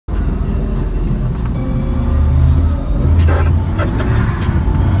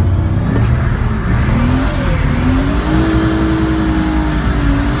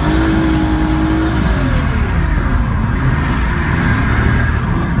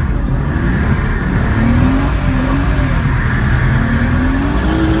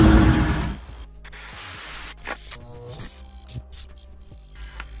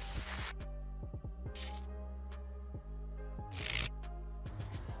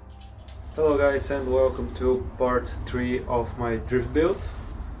Hello guys, and welcome to part 3 of my drift build.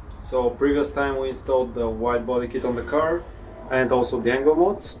 So previous time we installed the wide body kit on the car and also the angle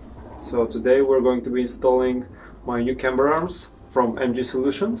mods. So today we're going to be installing my new camber arms from MG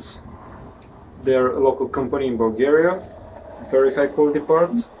Solutions. They're a local company in Bulgaria, very high quality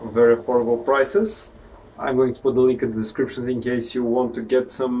parts, very affordable prices. I'm going to put the link in the description in case you want to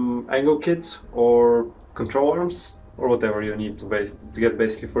get some angle kits or control arms or whatever you need to get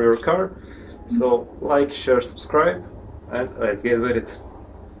basically for your car. So like, share, subscribe, and let's get with it.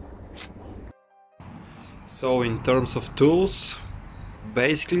 So in terms of tools,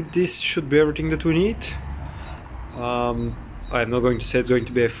 basically this should be everything that we need. I'm not going to say it's going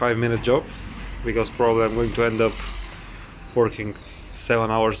to be a 5-minute job, because probably I'm going to end up working 7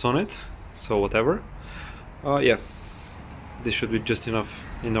 hours on it, so whatever. Yeah, this should be just enough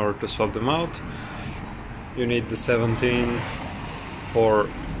in order to swap them out. You need the 17 for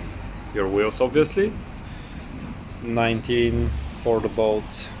your wheels, obviously, 19 for the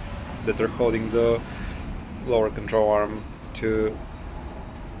bolts that are holding the lower control arm to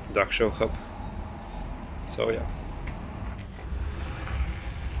the actual hub. So yeah.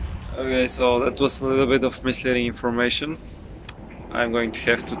 Okay, so that was a little bit of misleading information. I'm going to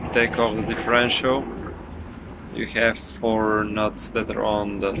have to take off the differential. You have 4 nuts that are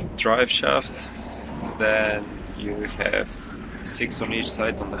on the drive shaft. Then you have 6 on each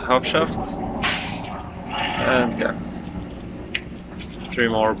side on the half shafts, and yeah, 3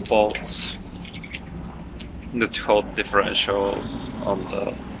 more bolts that hold the differential on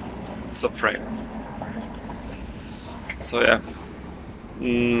the subframe. So yeah,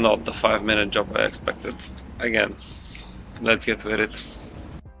 not the 5-minute job I expected. Again, let's get with it.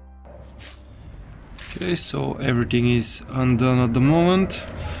 Okay, so everything is undone at the moment.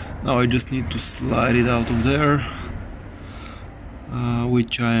 Now I just need to slide it out of there,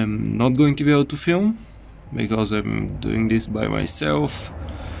 which I am not going to be able to film because I'm doing this by myself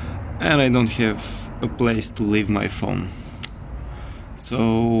and I don't have a place to leave my phone.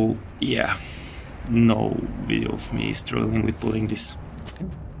 So yeah, no video of me struggling with pulling this.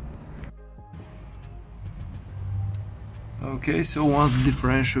 Okay, so once the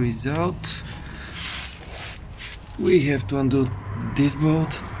differential is out, we have to undo this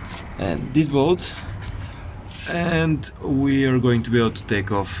bolt and this bolt, and we are going to be able to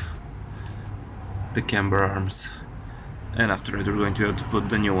take off the camber arms, and after that we're going to be able to put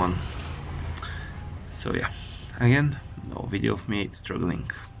the new one. So yeah, again, no video of me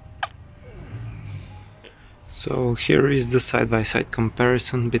struggling. So here is the side-by-side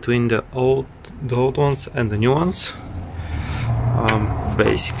comparison between the old ones and the new ones.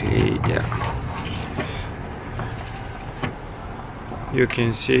 Basically, yeah, you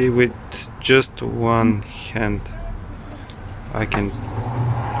can see with just one hand I can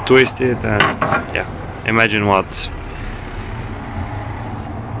twist it, and yeah, imagine what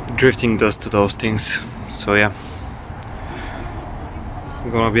drifting does to those things. So yeah, I'm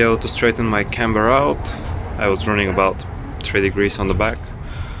gonna be able to straighten my camber out. I was running about 3 degrees on the back,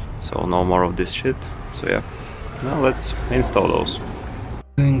 so no more of this shit. So yeah, now let's install those.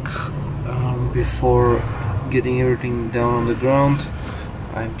 I think before getting everything down on the ground,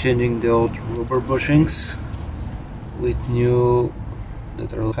 I'm changing the old rubber bushings with new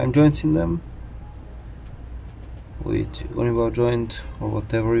that are heim joints in them, with unival joint or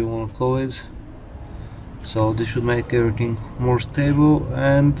whatever you want to call it. So this should make everything more stable,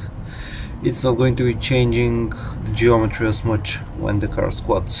 and it's not going to be changing the geometry as much when the car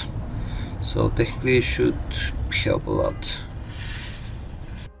squats. So technically it should help a lot.